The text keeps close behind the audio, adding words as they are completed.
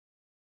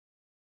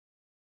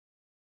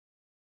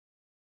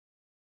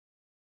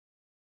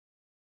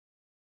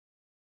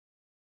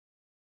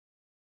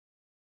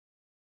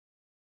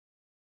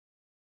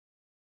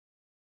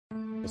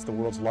It's the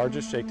world's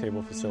largest shake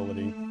table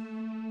facility,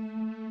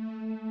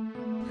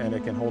 and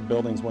it can hold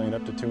buildings weighing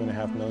up to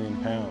 2.5 million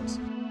pounds.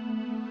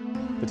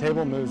 The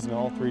table moves in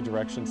all 3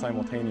 directions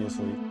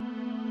simultaneously.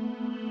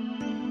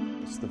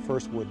 It's the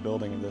first wood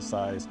building of this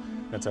size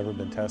that's ever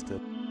been tested.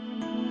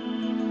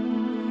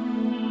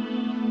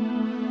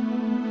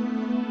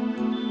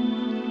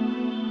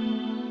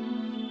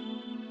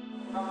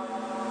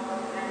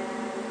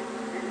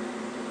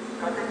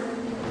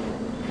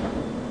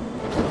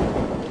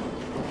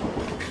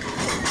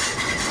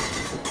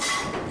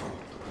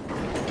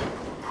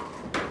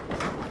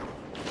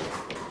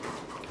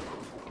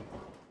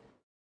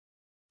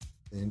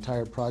 The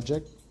entire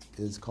project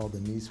is called the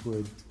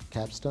Niecewood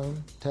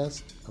Capstone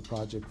Test, a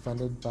project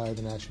funded by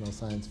the National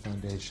Science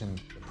Foundation.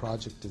 The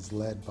project is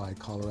led by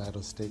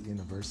Colorado State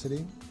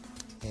University,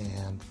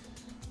 and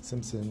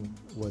Simpson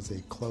was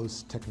a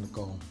close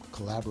technical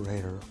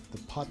collaborator. The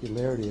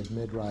popularity of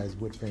mid-rise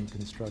wood frame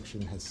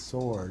construction has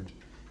soared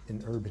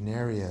in urban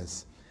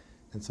areas,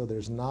 and so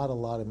there's not a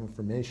lot of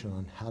information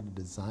on how to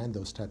design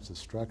those types of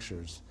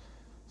structures.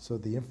 So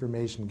the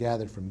information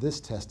gathered from this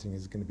testing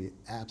is going to be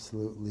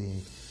absolutely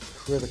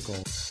critical.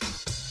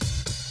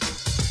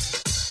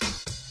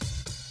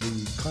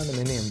 The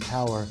condominium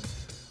tower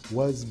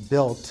was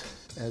built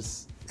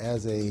as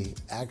a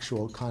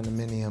actual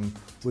condominium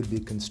would be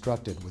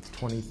constructed with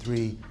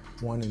 23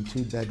 1- and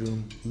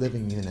 2-bedroom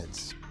living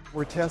units.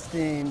 We're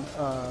testing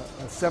a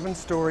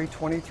 7-story,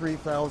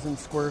 23,000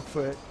 square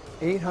foot,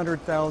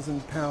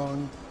 800,000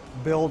 pound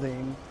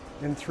building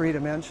in 3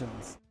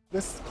 dimensions.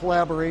 This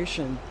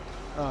collaboration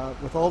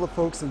with all the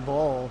folks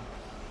involved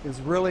is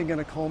really going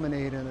to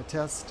culminate in a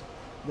test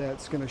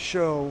that's going to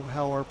show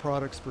how our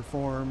products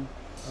perform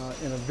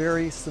in a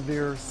very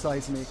severe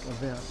seismic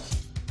event.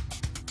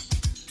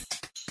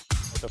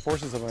 The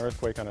forces of an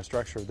earthquake on a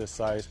structure of this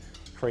size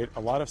create a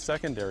lot of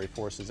secondary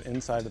forces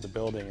inside of the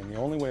building, and the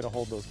only way to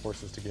hold those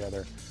forces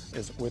together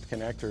is with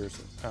connectors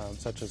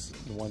such as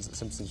the ones that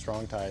Simpson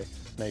Strong Tie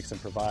makes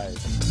and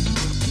provides.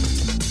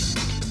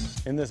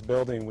 In this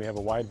building, we have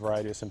a wide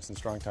variety of Simpson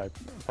Strong Tie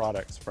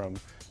products, from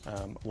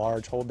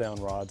large hold-down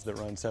rods that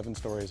run 7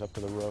 stories up to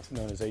the roof,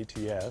 known as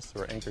ATS,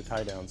 or anchor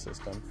tie-down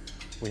system.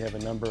 We have a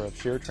number of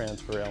shear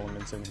transfer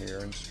elements in here,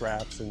 and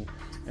straps and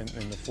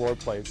the floor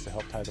plates to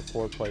help tie the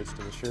floor plates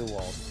to the shear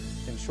walls.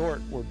 In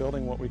short, we're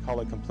building what we call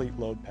a complete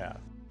load path.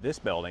 This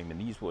building, the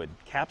Niecewood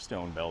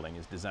Capstone building,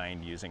 is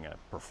designed using a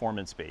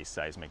performance-based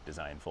seismic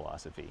design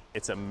philosophy.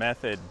 It's a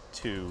method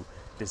to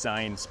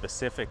design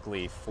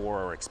specifically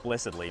for, or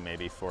explicitly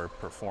maybe, for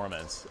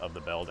performance of the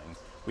building.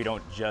 We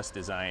don't just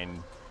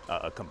design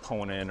a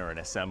component or an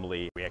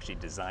assembly. We actually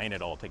design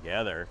it all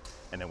together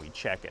and then we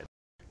check it.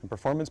 And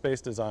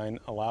performance-based design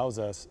allows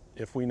us,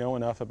 if we know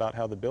enough about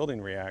how the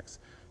building reacts,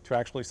 to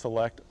actually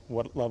select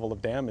what level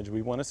of damage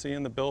we want to see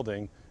in the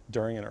building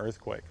during an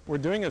earthquake. We're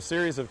doing a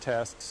series of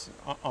tests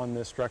on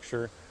this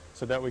structure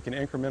so that we can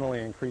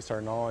incrementally increase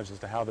our knowledge as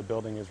to how the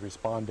building is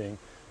responding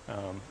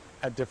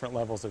at different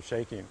levels of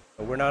shaking.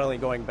 We're not only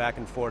going back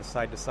and forth,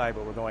 side to side,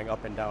 but we're going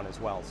up and down as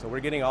well. So we're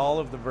getting all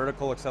of the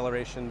vertical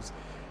accelerations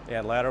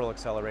and lateral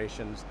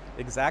accelerations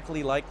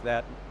exactly like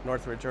that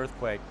Northridge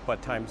earthquake,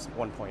 but times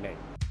 1.8.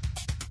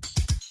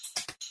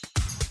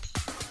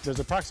 There's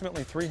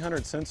approximately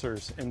 300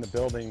 sensors in the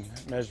building,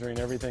 measuring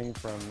everything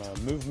from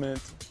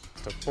movement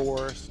to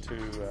force to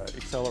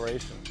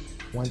acceleration.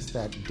 Once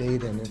that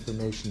data and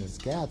information is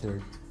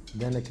gathered,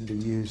 then it can be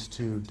used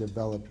to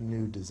develop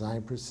new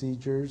design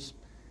procedures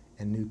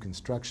and new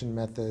construction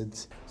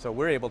methods. So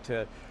we're able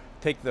to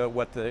take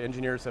what the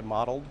engineers have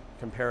modeled,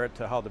 compare it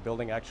to how the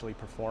building actually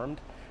performed,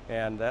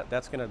 and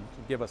that's going to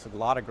give us a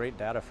lot of great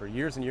data for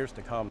years and years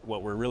to come.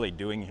 What we're really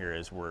doing here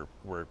is we're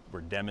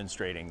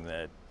demonstrating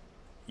that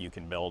you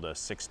can build a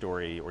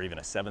 6-story or even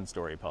a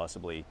 7-story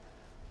possibly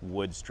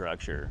wood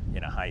structure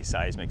in a high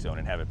seismic zone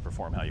and have it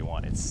perform how you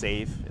want. It's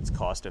safe, it's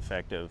cost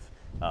effective,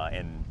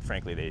 and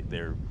frankly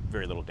they're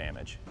very little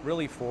damage.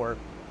 Really, for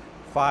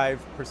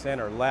 5%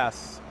 or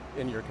less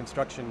in your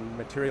construction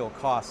material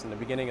costs in the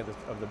beginning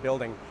of the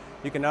building,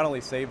 you can not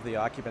only save the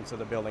occupants of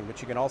the building,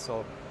 but you can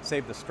also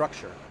save the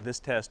structure. This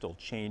test will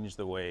change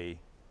the way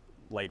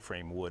light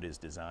frame wood is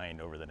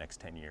designed over the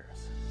next 10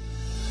 years.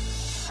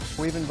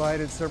 We've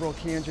invited several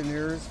key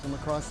engineers from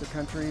across the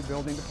country,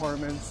 building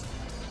departments.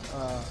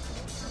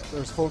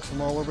 There's folks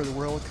from all over the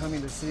world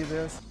coming to see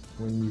this.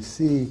 When you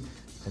see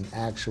an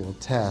actual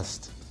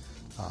test,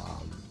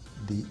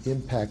 the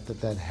impact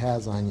that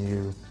has on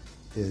you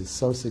is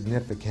so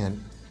significant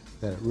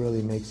that it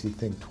really makes you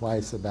think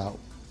twice about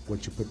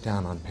what you put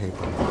down on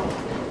paper.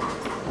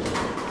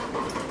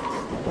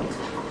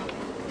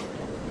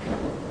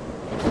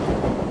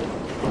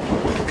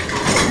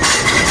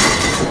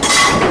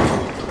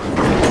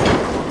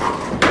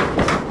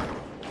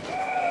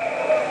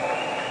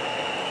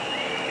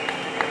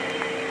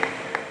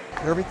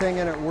 Everything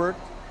in it worked.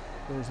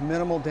 There was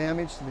minimal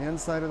damage to the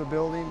inside of the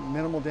building,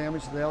 minimal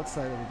damage to the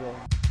outside of the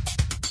building.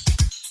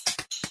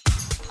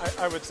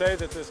 I would say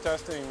that this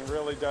testing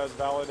really does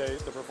validate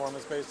the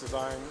performance-based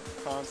design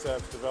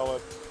concepts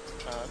developed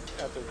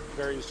at the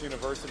various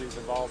universities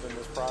involved in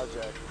this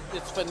project.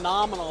 It's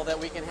phenomenal that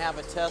we can have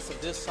a test of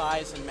this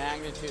size and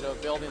magnitude of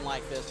a building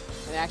like this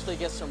and actually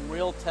get some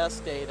real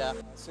test data.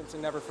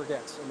 Simpson never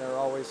forgets, and they're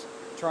always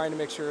trying to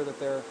make sure that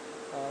they're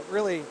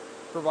really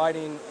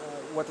providing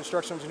what the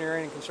structural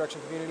engineering and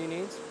construction community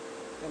needs.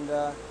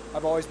 And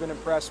I've always been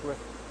impressed with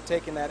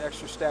taking that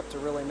extra step to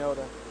really know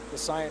the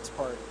science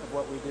part of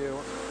what we do.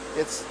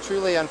 It's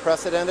truly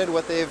unprecedented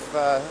what they've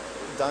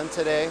done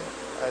today.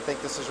 I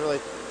think this is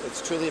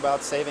it's truly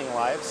about saving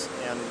lives,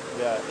 and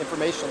the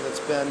information that's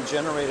been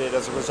generated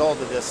as a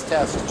result of this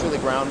test is truly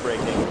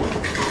groundbreaking.